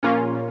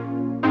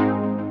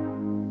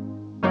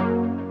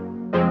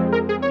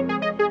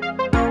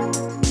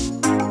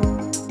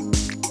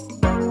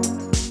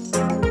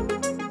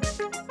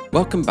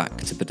Welcome back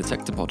to the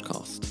Detector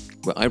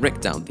Podcast, where I break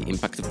down the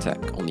impact of tech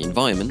on the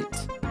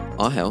environment,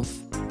 our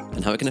health,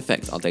 and how it can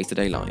affect our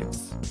day-to-day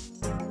lives.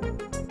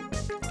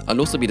 I'll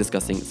also be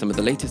discussing some of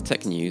the latest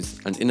tech news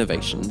and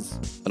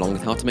innovations, along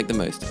with how to make the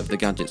most of the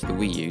gadgets that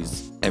we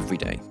use every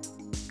day.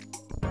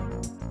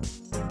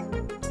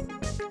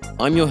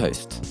 I'm your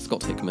host,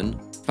 Scott Hickman,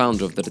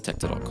 founder of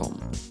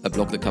TheDetector.com, a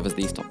blog that covers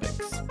these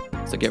topics.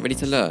 So get ready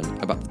to learn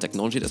about the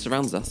technology that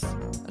surrounds us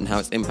and how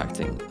it's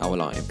impacting our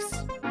lives.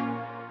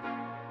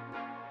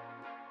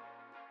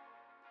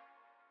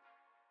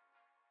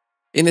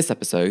 In this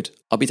episode,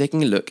 I'll be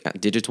taking a look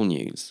at digital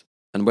news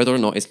and whether or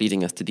not it's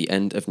leading us to the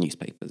end of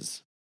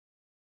newspapers.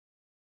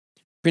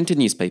 Printed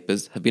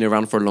newspapers have been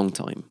around for a long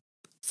time,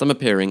 some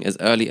appearing as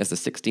early as the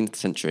 16th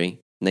century,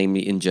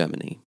 namely in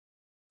Germany.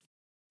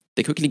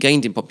 They quickly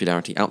gained in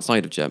popularity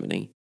outside of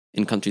Germany,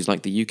 in countries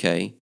like the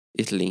UK,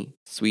 Italy,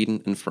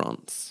 Sweden, and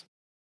France.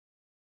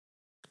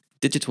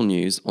 Digital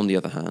news, on the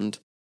other hand,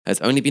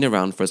 has only been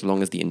around for as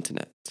long as the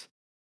internet.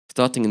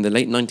 Starting in the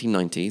late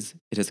 1990s,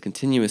 it has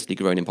continuously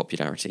grown in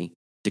popularity,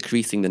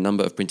 decreasing the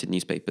number of printed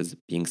newspapers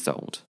being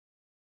sold.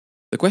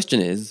 The question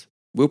is,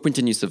 will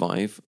printed news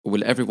survive, or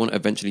will everyone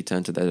eventually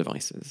turn to their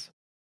devices?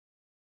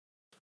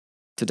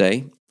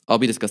 Today, I'll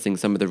be discussing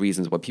some of the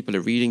reasons why people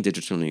are reading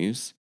digital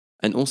news,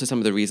 and also some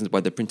of the reasons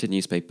why the printed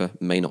newspaper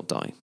may not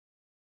die.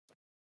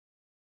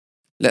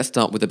 Let's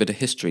start with a bit of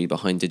history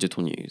behind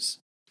digital news.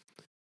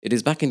 It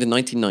is back in the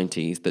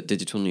 1990s that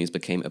digital news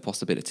became a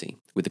possibility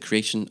with the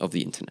creation of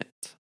the internet.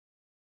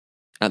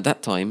 At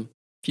that time,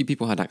 few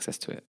people had access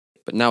to it,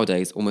 but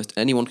nowadays almost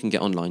anyone can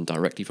get online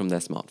directly from their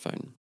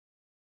smartphone.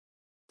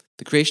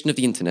 The creation of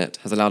the internet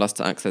has allowed us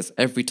to access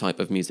every type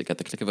of music at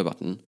the click of a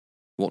button,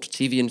 watch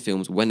TV and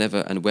films whenever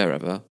and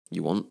wherever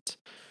you want,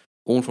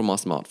 all from our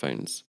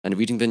smartphones, and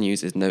reading the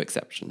news is no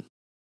exception.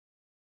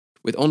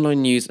 With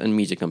online news and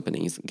media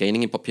companies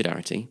gaining in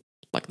popularity,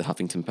 like the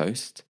Huffington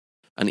Post,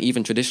 and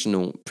even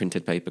traditional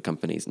printed paper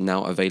companies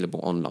now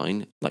available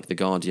online, like The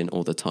Guardian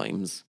or The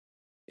Times,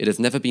 it has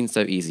never been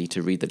so easy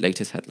to read the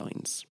latest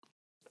headlines.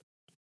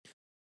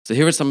 So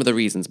here are some of the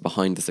reasons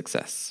behind the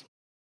success.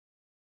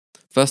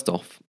 First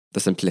off, the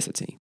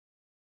simplicity.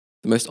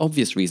 The most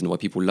obvious reason why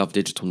people love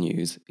digital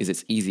news is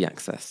its easy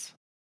access.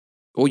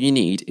 All you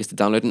need is to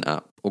download an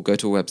app or go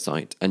to a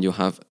website and you'll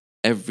have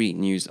every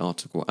news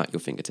article at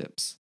your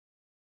fingertips.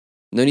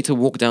 No need to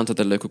walk down to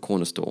the local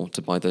corner store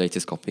to buy the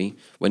latest copy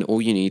when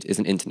all you need is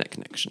an internet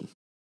connection.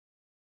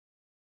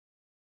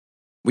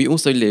 We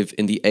also live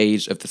in the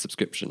age of the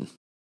subscription.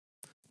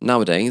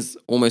 Nowadays,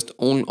 almost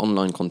all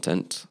online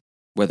content,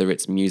 whether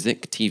it's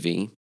music,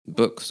 TV,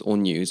 books, or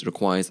news,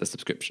 requires a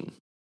subscription.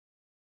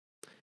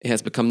 It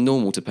has become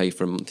normal to pay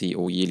for a monthly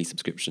or yearly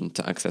subscription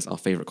to access our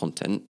favourite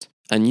content,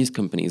 and news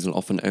companies will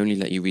often only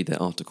let you read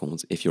their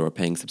articles if you're a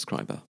paying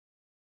subscriber.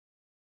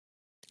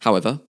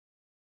 However,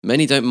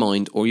 many don't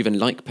mind or even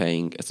like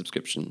paying a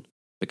subscription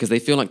because they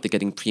feel like they're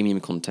getting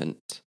premium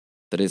content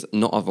that is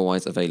not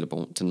otherwise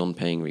available to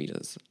non-paying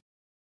readers,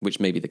 which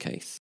may be the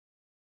case.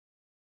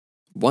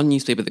 One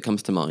newspaper that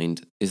comes to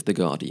mind is The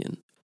Guardian,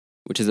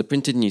 which is a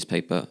printed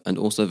newspaper and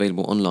also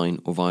available online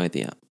or via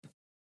the app.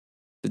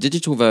 The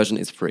digital version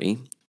is free,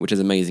 which is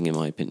amazing in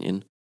my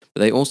opinion,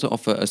 but they also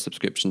offer a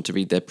subscription to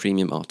read their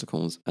premium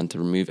articles and to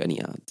remove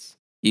any ads,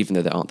 even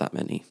though there aren't that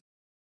many.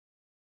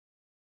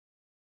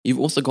 You've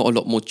also got a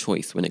lot more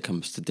choice when it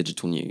comes to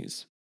digital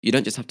news. You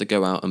don't just have to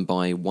go out and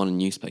buy one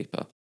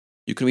newspaper.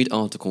 You can read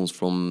articles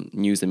from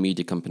news and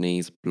media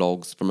companies,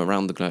 blogs from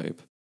around the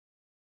globe.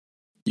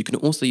 You can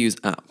also use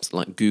apps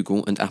like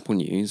Google and Apple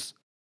News,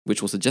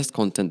 which will suggest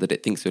content that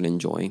it thinks you'll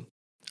enjoy,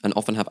 and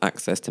often have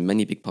access to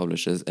many big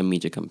publishers and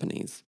media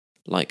companies,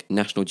 like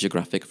National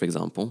Geographic, for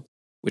example,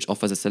 which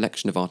offers a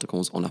selection of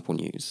articles on Apple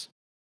News.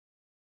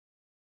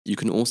 You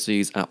can also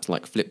use apps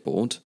like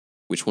Flipboard,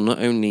 which will not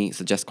only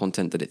suggest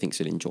content that it thinks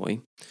you'll enjoy,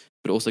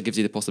 but also gives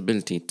you the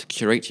possibility to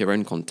curate your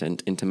own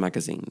content into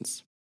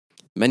magazines.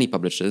 Many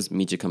publishers,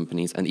 media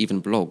companies, and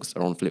even blogs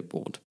are on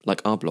Flipboard,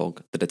 like our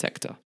blog, The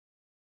Detector.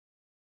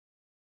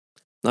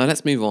 Now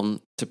let's move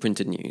on to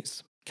printed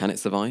news. Can it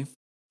survive?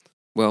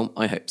 Well,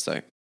 I hope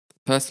so.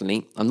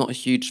 Personally, I'm not a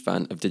huge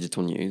fan of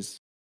digital news.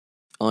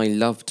 I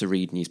love to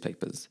read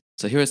newspapers,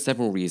 so here are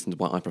several reasons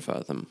why I prefer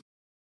them.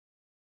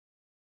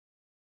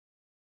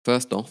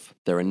 First off,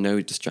 there are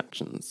no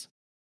distractions.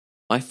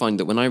 I find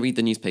that when I read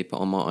the newspaper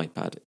on my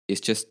iPad, it's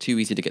just too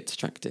easy to get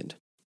distracted.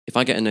 If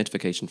I get a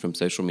notification from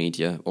social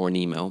media or an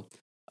email,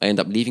 I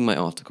end up leaving my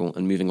article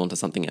and moving on to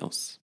something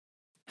else.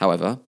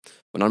 However,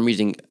 when I'm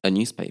reading a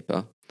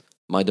newspaper,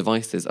 my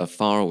devices are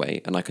far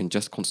away and I can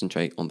just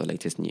concentrate on the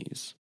latest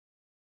news.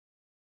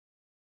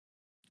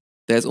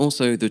 There's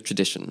also the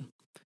tradition.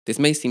 This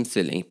may seem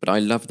silly, but I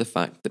love the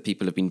fact that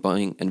people have been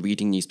buying and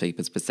reading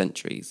newspapers for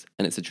centuries,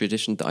 and it's a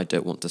tradition that I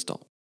don't want to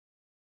stop.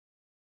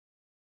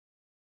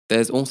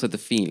 There's also the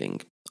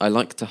feeling. I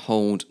like to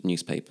hold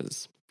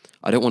newspapers.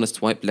 I don't want to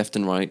swipe left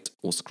and right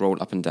or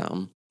scroll up and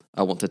down.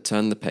 I want to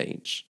turn the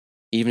page,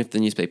 even if the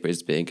newspaper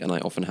is big and I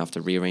often have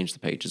to rearrange the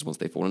pages once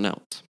they've fallen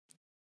out.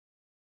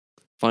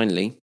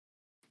 Finally,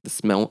 the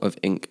smell of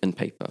ink and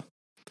paper.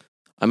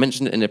 I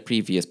mentioned in a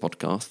previous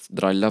podcast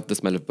that I love the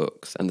smell of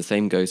books, and the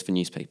same goes for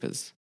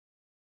newspapers.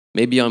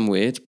 Maybe I'm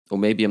weird, or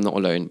maybe I'm not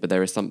alone, but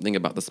there is something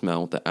about the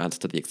smell that adds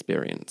to the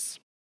experience.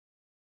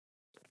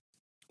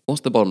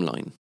 What's the bottom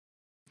line?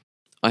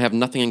 I have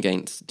nothing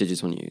against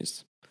digital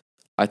news.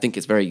 I think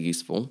it's very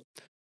useful,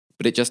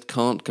 but it just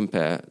can't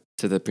compare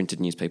to the printed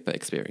newspaper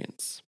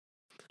experience.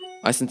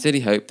 I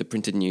sincerely hope the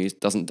printed news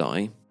doesn't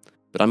die,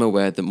 but I'm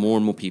aware that more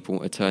and more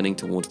people are turning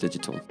towards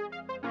digital.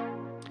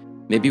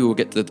 Maybe we'll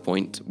get to the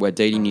point where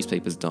daily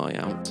newspapers die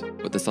out,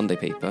 but the Sunday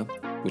paper,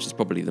 which is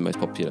probably the most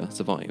popular,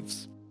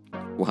 survives.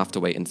 We'll have to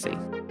wait and see.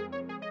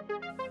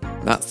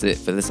 That's it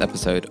for this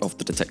episode of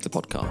the Detector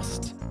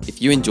Podcast.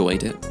 If you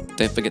enjoyed it,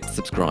 don't forget to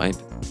subscribe,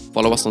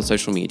 follow us on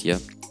social media,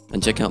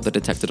 and check out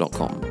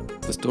thedetector.com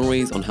for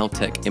stories on how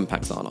tech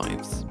impacts our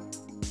lives.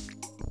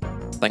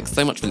 Thanks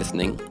so much for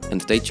listening,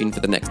 and stay tuned for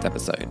the next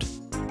episode.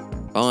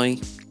 Bye!